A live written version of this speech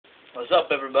What's up,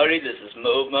 everybody? This is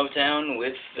Motown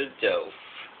with the DOAF.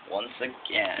 Once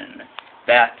again,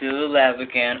 back to the lab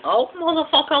again. Oh,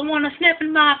 motherfucker, I want to snap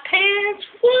in my pants.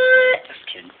 What? Just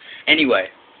kidding. Anyway,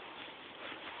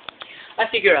 I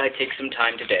figure I'd take some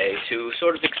time today to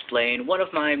sort of explain one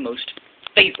of my most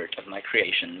favorite of my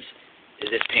creations, is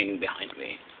this painting behind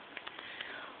me.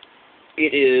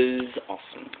 It is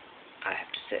awesome, I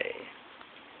have to say.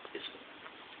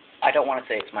 I don't want to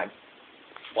say it's my...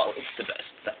 Well, it's the best.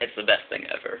 It's the best thing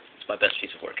ever. It's my best piece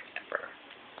of work ever.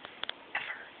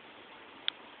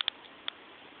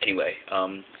 Anyway,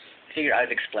 I figured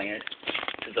I'd explain it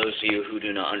to those of you who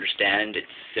do not understand its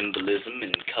symbolism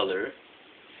and color.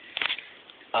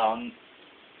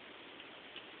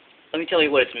 Let me tell you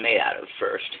what it's made out of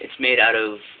first. It's made out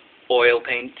of oil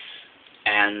paints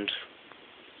and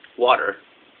water.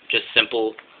 Just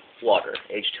simple water,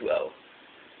 H2O.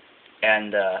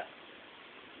 And,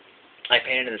 I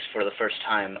painted this for the first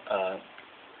time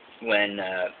when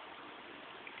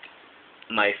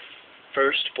my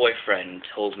first boyfriend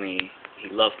told me he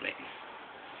loved me.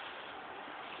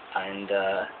 And,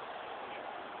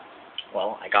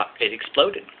 well, it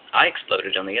exploded. I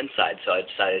exploded on the inside, so I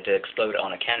decided to explode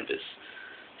on a canvas.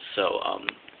 So,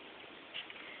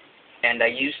 and I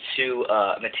used two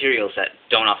materials that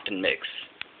don't often mix,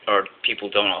 or people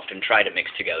don't often try to mix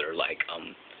together,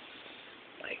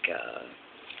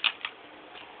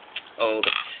 let's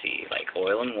see, like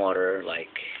oil and water, like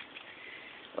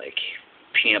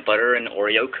peanut butter and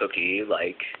Oreo cookie,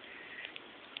 like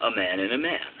a man and a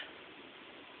man,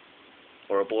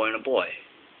 or a boy and a boy,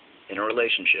 in a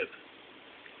relationship,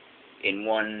 in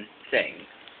one thing,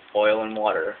 oil and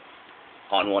water,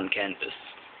 on one canvas.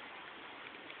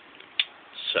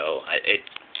 So,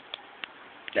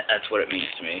 that's what it means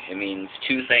to me. It means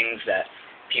two things that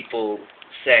people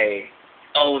say,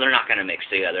 oh, they're not going to mix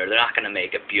together. They're not going to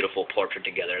make a beautiful portrait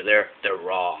together. They're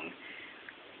wrong.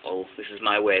 Well, this is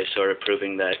my way of sort of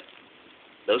proving that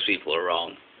those people are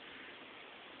wrong.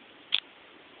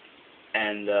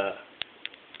 And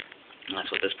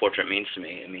that's what this portrait means to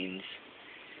me. It means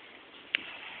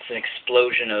it's an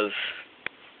explosion of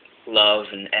love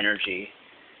and energy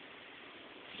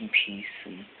and peace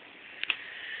and,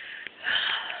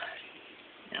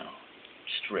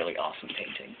 just really awesome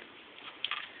painting.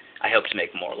 I hope to make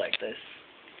more like this.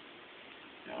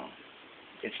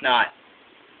 It's not,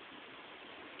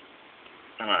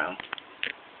 I don't know,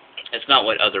 it's not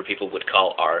what other people would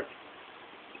call art.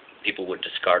 People would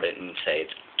discard it and say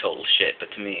it's total shit,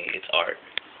 but to me, it's art.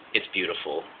 It's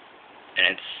beautiful, and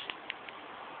it's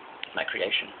my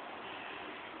creation.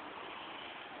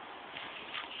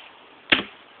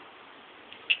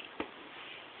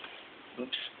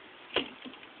 Oops,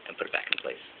 and put it back in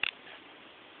place.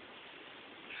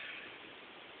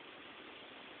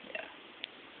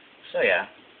 So yeah,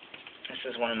 this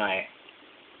is one of my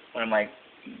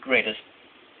greatest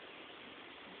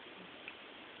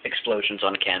explosions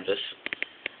on canvas,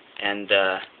 and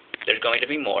there's going to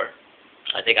be more.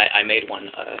 I think I made one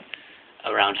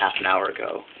around half an hour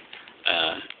ago,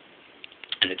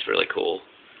 and it's really cool.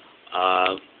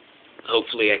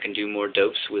 Hopefully I can do more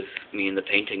dopes with me and the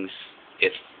paintings,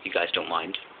 if you guys don't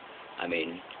mind. I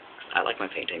mean, I like my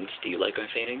paintings. Do you like my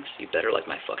paintings? You better like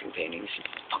my fucking paintings, you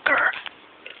fucker!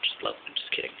 I'm just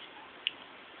kidding.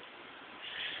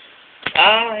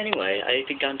 Anyway, I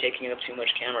think I'm taking up too much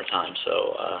camera time,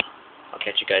 so I'll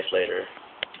catch you guys later.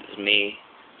 This is me,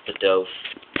 the DOAF,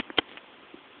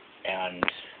 and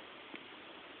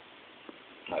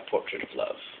my portrait of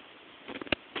love.